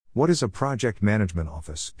What is a project management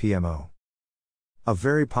office, PMO? A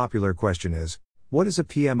very popular question is, what is a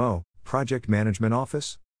PMO, project management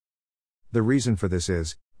office? The reason for this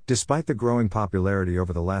is, despite the growing popularity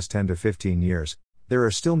over the last 10 to 15 years, there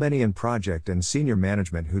are still many in project and senior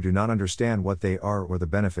management who do not understand what they are or the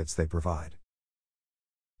benefits they provide.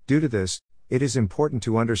 Due to this, it is important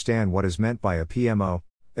to understand what is meant by a PMO,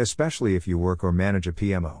 especially if you work or manage a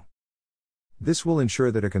PMO. This will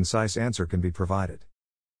ensure that a concise answer can be provided.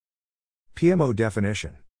 PMO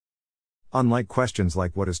definition. Unlike questions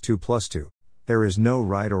like what is 2 plus 2, there is no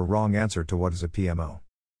right or wrong answer to what is a PMO.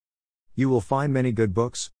 You will find many good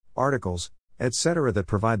books, articles, etc. that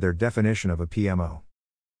provide their definition of a PMO.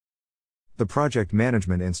 The Project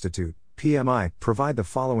Management Institute, PMI, provide the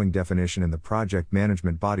following definition in the Project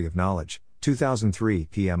Management Body of Knowledge, 2003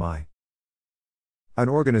 PMI. An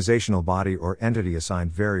organizational body or entity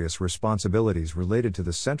assigned various responsibilities related to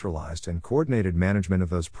the centralized and coordinated management of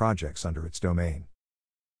those projects under its domain.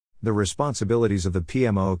 The responsibilities of the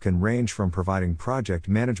PMO can range from providing project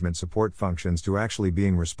management support functions to actually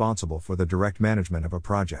being responsible for the direct management of a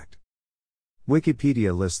project.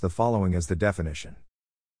 Wikipedia lists the following as the definition.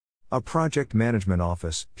 A project management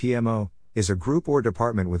office, PMO, is a group or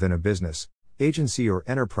department within a business, agency or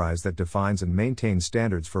enterprise that defines and maintains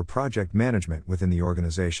standards for project management within the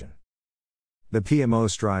organization. The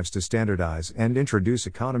PMO strives to standardize and introduce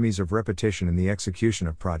economies of repetition in the execution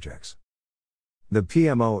of projects. The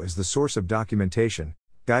PMO is the source of documentation,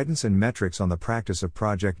 guidance and metrics on the practice of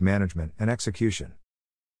project management and execution.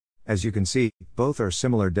 As you can see, both are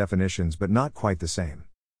similar definitions but not quite the same.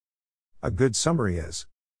 A good summary is: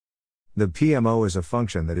 the PMO is a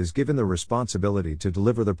function that is given the responsibility to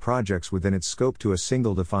deliver the projects within its scope to a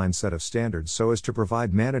single defined set of standards so as to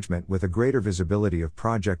provide management with a greater visibility of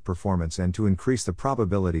project performance and to increase the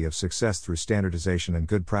probability of success through standardization and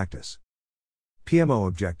good practice. PMO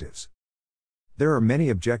objectives. There are many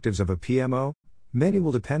objectives of a PMO, many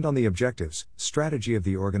will depend on the objectives, strategy of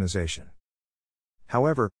the organization.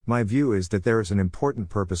 However, my view is that there is an important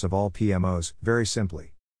purpose of all PMOs, very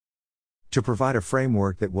simply: to provide a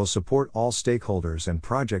framework that will support all stakeholders and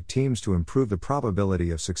project teams to improve the probability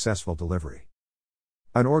of successful delivery.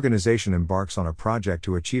 An organization embarks on a project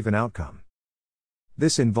to achieve an outcome.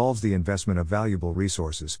 This involves the investment of valuable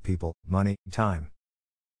resources, people, money, time.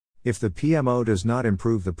 If the PMO does not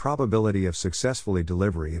improve the probability of successfully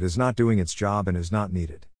delivery, it is not doing its job and is not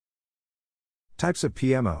needed. Types of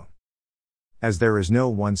PMO. As there is no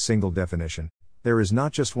one single definition, there is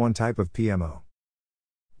not just one type of PMO.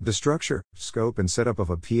 The structure, scope and setup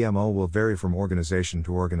of a PMO will vary from organization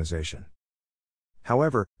to organization.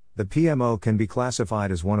 However, the PMO can be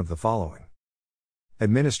classified as one of the following.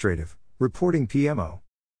 Administrative, reporting PMO.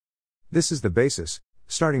 This is the basis,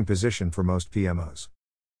 starting position for most PMOs.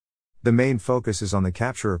 The main focus is on the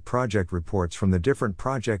capture of project reports from the different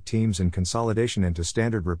project teams and consolidation into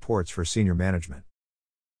standard reports for senior management.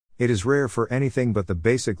 It is rare for anything but the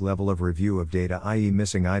basic level of review of data, i.e.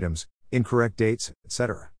 missing items, incorrect dates,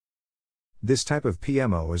 etc. This type of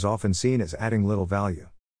PMO is often seen as adding little value.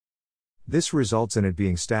 This results in it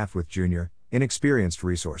being staffed with junior, inexperienced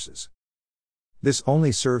resources. This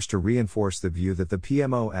only serves to reinforce the view that the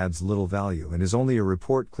PMO adds little value and is only a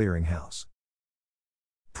report clearinghouse.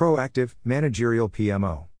 Proactive, managerial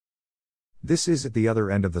PMO. This is at the other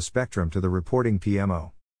end of the spectrum to the reporting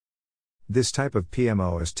PMO. This type of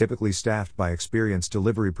PMO is typically staffed by experienced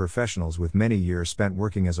delivery professionals with many years spent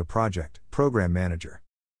working as a program manager.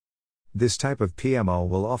 This type of PMO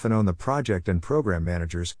will often own the project and program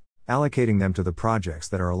managers, allocating them to the projects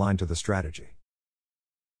that are aligned to the strategy.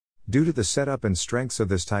 Due to the setup and strengths of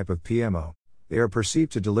this type of PMO, they are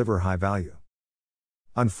perceived to deliver high value.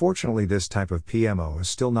 Unfortunately, this type of PMO is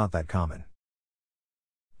still not that common.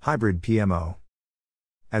 Hybrid PMO.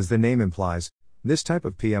 As the name implies, this type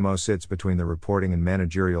of PMO sits between the reporting and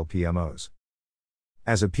managerial PMOs.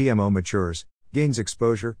 As a PMO matures, gains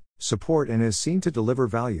exposure, support and is seen to deliver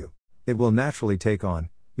value, it will naturally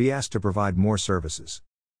be asked to provide more services.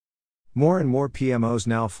 More and more PMOs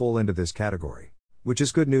now fall into this category, which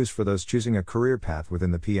is good news for those choosing a career path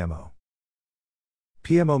within the PMO.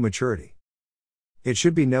 PMO maturity. It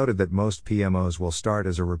should be noted that most PMOs will start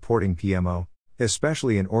as a reporting PMO,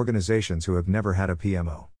 especially in organizations who have never had a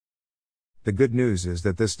PMO. The good news is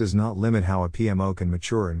that this does not limit how a PMO can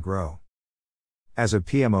mature and grow. As a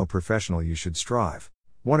PMO professional, you should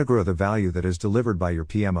want to grow the value that is delivered by your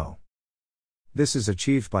PMO. This is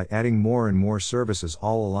achieved by adding more and more services,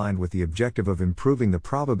 all aligned with the objective of improving the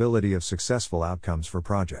probability of successful outcomes for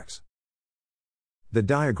projects. The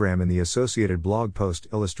diagram in the associated blog post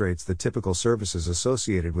illustrates the typical services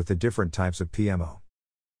associated with the different types of PMO.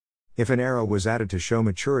 If an arrow was added to show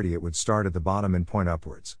maturity, it would start at the bottom and point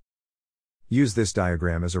upwards. Use this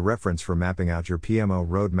diagram as a reference for mapping out your PMO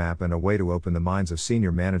roadmap and a way to open the minds of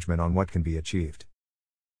senior management on what can be achieved.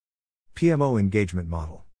 PMO Engagement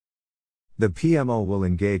Model. The PMO will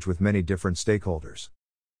engage with many different stakeholders.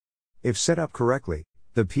 If set up correctly,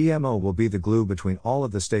 the PMO will be the glue between all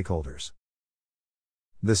of the stakeholders.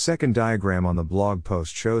 The second diagram on the blog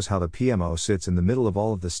post shows how the PMO sits in the middle of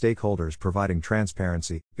all of the stakeholders, providing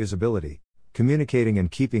transparency, visibility, communicating,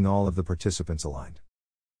 and keeping all of the participants aligned.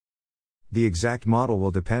 The exact model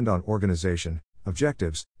will depend on organization,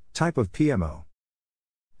 objectives, type of PMO.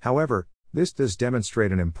 However, this does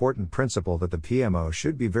demonstrate an important principle that the PMO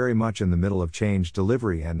should be very much in the middle of change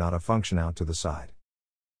delivery and not a function out to the side.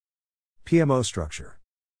 PMO structure.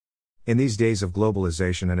 In these days of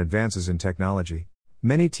globalization and advances in technology,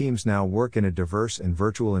 many teams now work in a diverse and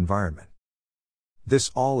virtual environment. This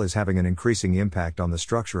all is having an increasing impact on the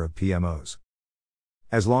structure of PMOs.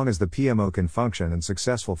 As long as the PMO can function and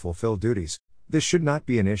successfully fulfill duties, this should not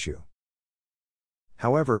be an issue.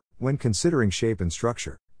 However, when considering shape and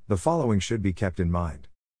structure, the following should be kept in mind.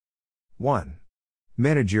 1.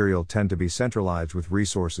 Managerial tend to be centralized with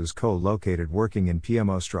resources co-located working in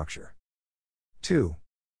PMO structure. 2.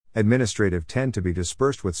 Administrative tend to be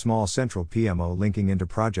dispersed with small central PMO linking into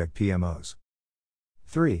project PMOs.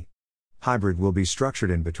 3. Hybrid will be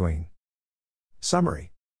structured in between.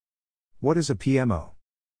 Summary. What is a PMO?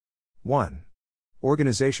 1.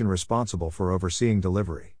 Organization responsible for overseeing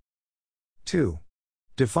delivery. 2.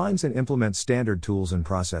 Defines and implements standard tools and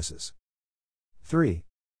processes. 3.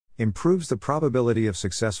 Improves the probability of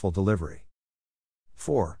successful delivery.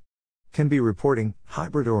 4. Can be reporting,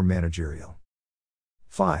 hybrid or managerial.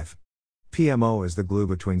 5. PMO is the glue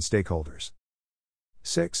between stakeholders.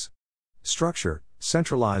 6. Structure,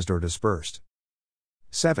 centralized or dispersed.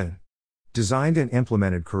 7. Designed and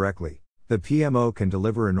implemented correctly, the PMO can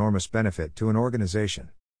deliver enormous benefit to an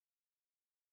organization.